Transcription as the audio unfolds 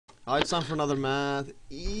Alright, it's time for another math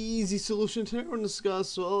easy solution. Today we're going to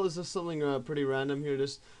discuss, well, is this something pretty random here,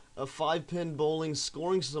 just a 5-pin bowling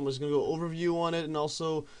scoring system. I'm just going to go overview on it and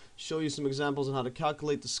also show you some examples on how to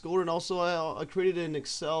calculate the score. And also I created an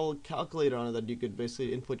Excel calculator on it that you could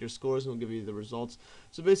basically input your scores and it'll give you the results.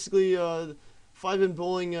 So basically 5-pin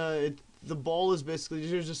bowling, the ball is basically,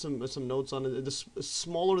 here's just some notes on it. It's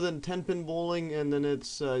smaller than 10-pin bowling, and then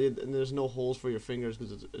and there's no holes for your fingers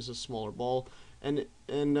because it's a smaller ball. And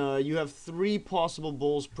you have 3 possible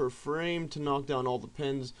bowls per frame to knock down all the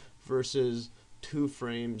pins versus 2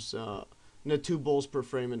 frames, 2 bowls per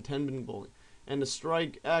frame in 10-pin bowling. And the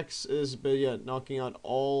strike X is knocking out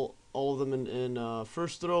all of them in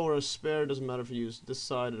first throw or a spare. Doesn't matter if you use this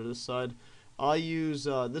side or this side. I use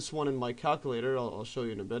this one in my calculator. I'll show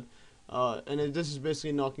you in a bit. This is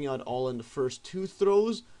basically knocking out all in the first 2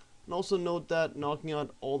 throws. And also note that knocking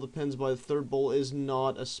out all the pins by the third bowl is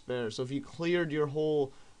not a spare. So if you cleared your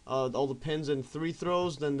whole all the pins in 3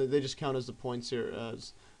 throws, then they just count as the points here.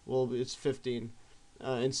 As well, it's 15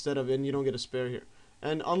 instead of, and you don't get a spare here.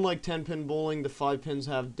 And unlike 10-pin bowling, the 5 pins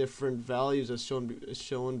have different values as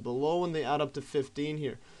shown below, and they add up to 15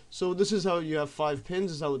 here. So this is how you have 5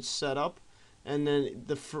 pins. This is how it's set up, and then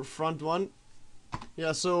the front one.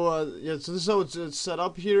 So this is how it's set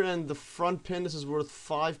up here, and the front pin, this is worth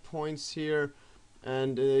 5 points here,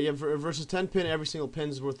 and versus 10 pin, every single pin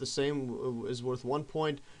is worth the same, is worth 1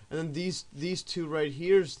 point, and then these two right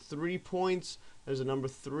here is 3 points. There's a number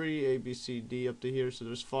 3, A, B, C, D up to here, so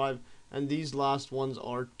there's 5, and these last ones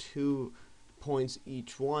are 2 points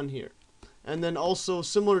each one here. And then also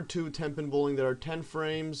similar to 10 pin bowling, there are 10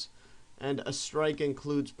 frames, and a strike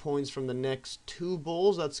includes points from the next 2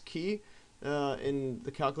 bowls. That's key in the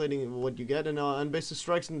calculating what you get, and basically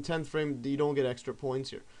strikes in the 10th frame, you don't get extra points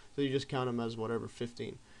here, so you just count them as whatever,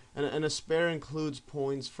 15. And a spare includes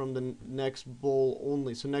points from the next bowl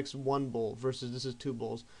only, so next 1 bowl versus this is 2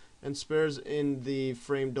 bowls, and spares in the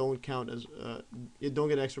frame don't count as you don't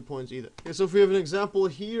get extra points either. Okay, so if we have an example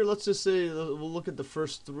here, let's just say we'll look at the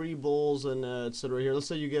first 3 bowls and etc. here. Let's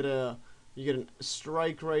say you get a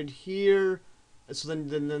strike right here. So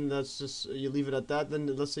then that's just, you leave it at that.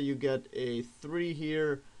 Then let's say you get a 3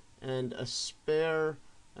 here and a spare,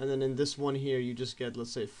 and then in this one here you just get,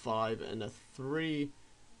 let's say, 5 and a 3.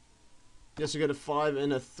 Yes, you get a 5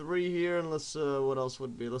 and a 3 here, and let's what else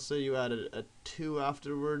would be? Let's say you added a 2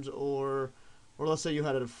 afterwards, or let's say you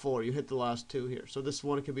had a 4. You hit the last 2 here. So this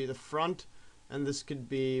one could be the front, and this could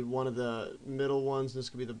be one of the middle ones. This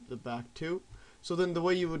could be the back 2. So then the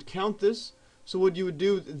way you would count this. So what you would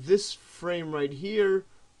do, this frame right here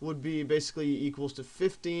would be basically equals to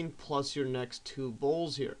 15 plus your next 2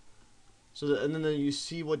 bowls here. So and then you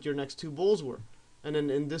see what your next 2 bowls were. And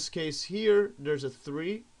then in this case here, there's a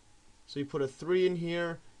 3. So you put a 3 in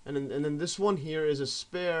here, and then this one here is a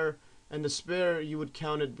spare, and the spare you would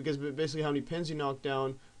count it because basically how many pins you knock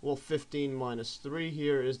down. Well, 15 minus 3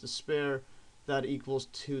 here is the spare. That equals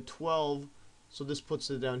to 12. So this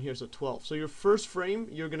puts it down here, so 12. So your first frame,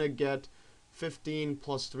 you're gonna get 15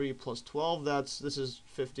 plus 3 plus 12, this is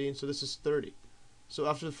 15, so this is 30. So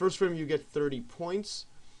after the first frame you get 30 points,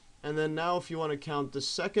 and then now if you want to count the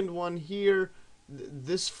second one here,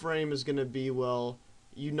 this frame is going to be, well,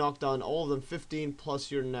 you knock down all of them, 15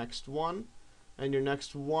 plus your next one, and your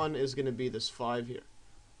next one is going to be this 5 here.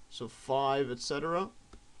 So 5, etc.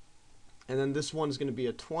 And then this one is going to be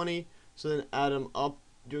a 20, so then add them up,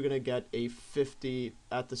 you're going to get a 50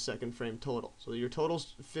 at the second frame total. So your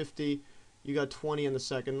total's 50. You got 20 in the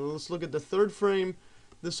second. Let's look at the third frame.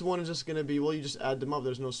 This one is just going to be, well, you just add them up.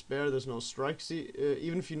 There's no spare, there's no strike. See,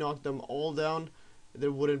 even if you knock them all down,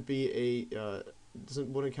 there wouldn't be a,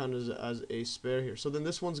 wouldn't count as a spare here. So then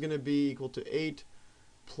this one's going to be equal to 8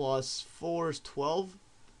 plus 4 is 12.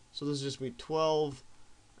 So this is just going to be 12,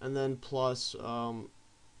 and then plus, then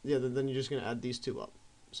you're just going to add these 2 up.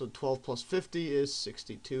 So 12 plus 50 is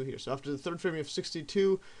 62 here. So after the third frame you have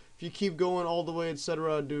 62. If you keep going all the way,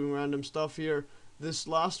 etc., doing random stuff here, this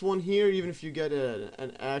last one here, even if you get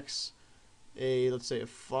an X, let's say a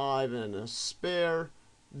 5 and a spare,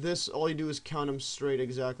 this, all you do is count them straight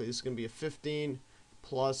exactly. This is going to be a 15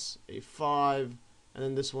 plus a 5, and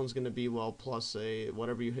then this one's going to be, well, plus a,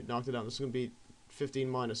 whatever you knocked it down. This is going to be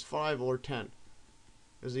 15 minus 5 or 10,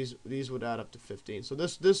 because these would add up to 15. So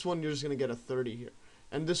this one you're just going to get a 30 here.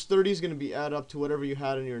 And this 30 is going to be add up to whatever you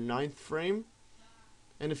had in your 9th frame.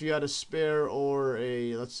 And if you had a spare or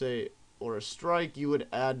a, let's say, or a strike, you would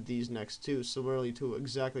add these next 2, similarly to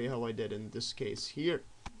exactly how I did in this case here.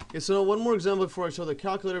 Okay, so now one more example before I show the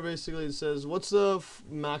calculator. Basically it says, what's the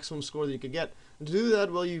maximum score that you could get? And to do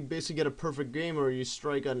that, well, you basically get a perfect game, or you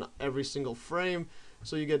strike on every single frame,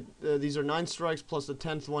 So you get these are 9 strikes plus the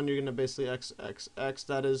 10th one. You're gonna basically x.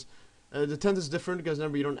 That is, the 10th is different because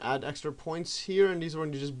remember you don't add extra points here, and these are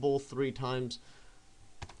when you just bowl 3 times.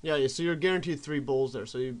 Yeah, so you're guaranteed 3 bowls there.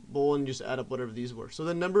 So you bowl and just add up whatever these were. So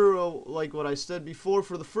the number, like what I said before,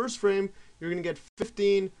 for the first frame, you're gonna get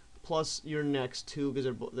 15 plus your next 2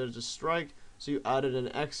 because there's a strike. So you added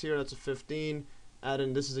an X here. That's a 15. Add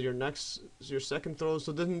in, this is your second throw.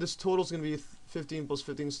 So then this total is gonna be 15 plus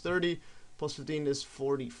 15 is 30. Plus 15 is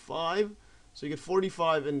 45. So you get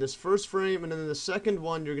 45 in this first frame, and then in the second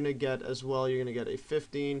one you're gonna get as well. You're gonna get a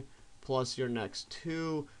 15 plus your next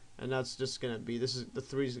 2. And that's just gonna be, this is the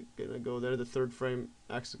 3 is gonna go there, the third frame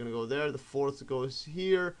X is gonna go there, the fourth goes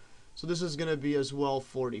here. So this is gonna be as well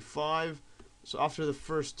 45. So after the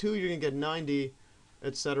first 2 you're gonna get 90,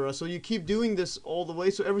 etc. So you keep doing this all the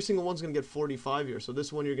way, so every single one's gonna get 45 here. So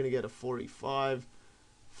this one you're gonna get a 45,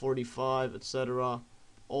 45, etc.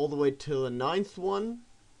 all the way to the 9th one.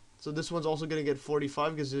 So this one's also gonna get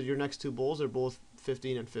 45 because your next 2 bowls are both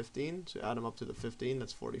 15 and 15. So add them up to the 15,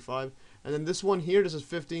 that's 45. And then this one here, this is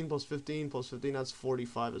 15 plus 15 plus 15, that's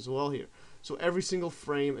 45 as well here. So every single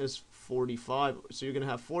frame is 45. So you're gonna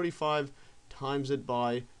have 45 times it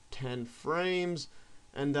by 10 frames,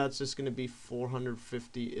 and that's just gonna be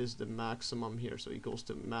 450 is the maximum here. So it goes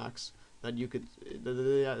to max that you could,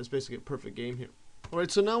 yeah, it's basically a perfect game here.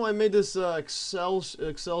 Alright, so now I made this Excel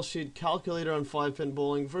sheet calculator on 5-pin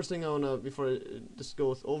bowling. First thing I want to, before I just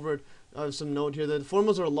go over it, I have some note here that the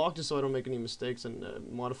formulas are locked just so I don't make any mistakes and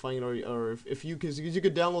modifying it, or if you, because you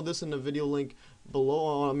could download this in the video link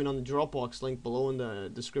below, I mean on the Dropbox link below in the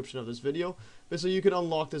description of this video. Basically you could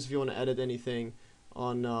unlock this if you want to edit anything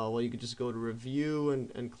on, well, you could just go to review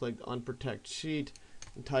and click unprotect sheet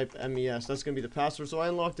and type MES. That's going to be the password. So I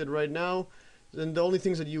unlocked it right now. And the only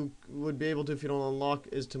things that you would be able to, if you don't unlock,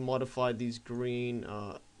 is to modify these green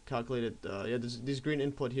calculated, these green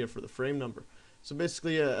input here for the frame number. So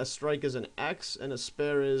basically a strike is an X and a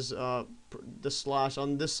spare is the slash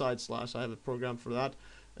on this side slash. I have a program for that.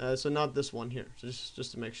 So not this one here. So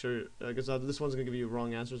just to make sure, because this one's going to give you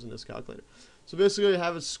wrong answers in this calculator. So basically you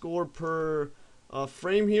have a score per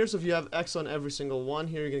frame here. So if you have X on every single one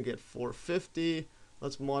here, you're going to get 450.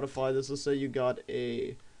 Let's modify this. Let's say you got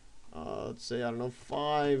a let's say, I don't know,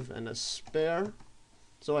 5 and a spare.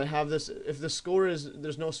 So I have this, if the score is,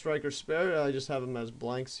 there's no strike or spare, I just have them as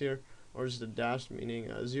blanks here, or just a dash, meaning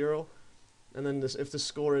 0. And then this, if the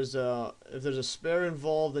score is, if there's a spare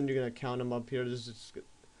involved, then you're going to count them up here. This is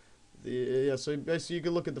yeah, so basically you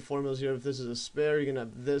can look at the formulas here. If this is a spare, you're going to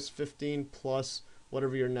have this 15 plus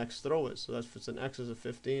whatever your next throw is. So that's, if it's an X, is a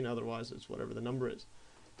 15, otherwise it's whatever the number is.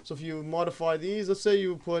 So if you modify these, let's say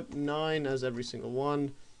you put 9 as every single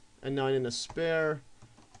one, and 9 in a spare,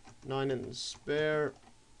 9 in the spare.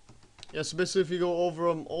 Yeah, so basically if you go over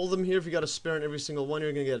all of them here, if you got a spare in every single one,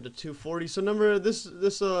 you're gonna get to 240. So remember, this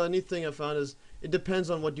neat thing I found is it depends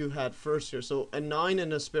on what you had first here. So a 9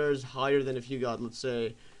 and a spare is higher than if you got, let's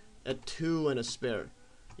say, a 2 and a spare,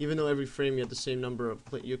 even though every frame you had the same number of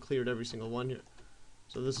you cleared every single one here.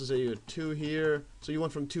 So this is a 2 here. So you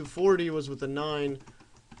went from 240 was with a 9,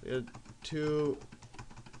 you had 2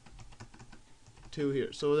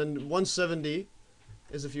 here. So then 170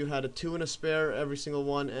 is if you had a 2 and a spare every single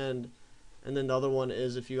one, and then the other one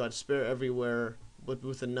is if you got spare everywhere but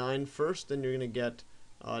with a 9 first, then you're gonna get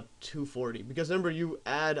 240. Because remember, you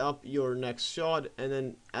add up your next shot, and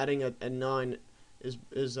then adding a 9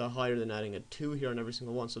 is higher than adding a 2 here on every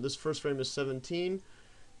single one. So this first frame is 17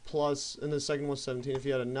 plus, and the second one's 17. If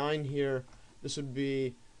you had a 9 here, this would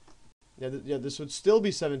be, yeah, this would still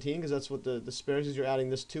be 17 because that's what the spares is. You're adding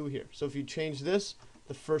this 2 here. So if you change this,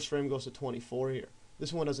 the first frame goes to 24 here.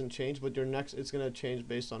 This one doesn't change, but your next, it's going to change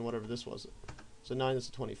based on whatever this was. So 9 is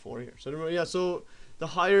to 24 here. So yeah, so the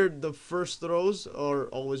higher the first throws are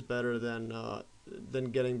always better than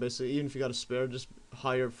getting, basically, even if you got a spare, just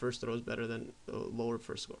higher first throw is better than lower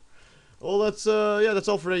first score. Well, that's yeah, that's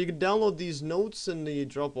all for now. You can download these notes in the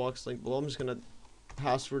Dropbox link below. I'm just going to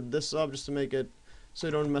password this up just to make it so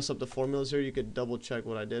you don't mess up the formulas here. You could double check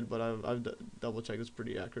what I did, but I've double checked. It's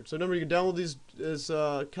pretty accurate. So remember, you can download these as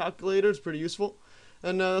calculators. Pretty useful.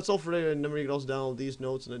 And that's all for today. And remember, you can also download these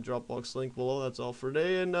notes in the Dropbox link below. That's all for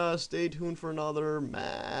today. And stay tuned for another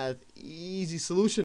math easy solution.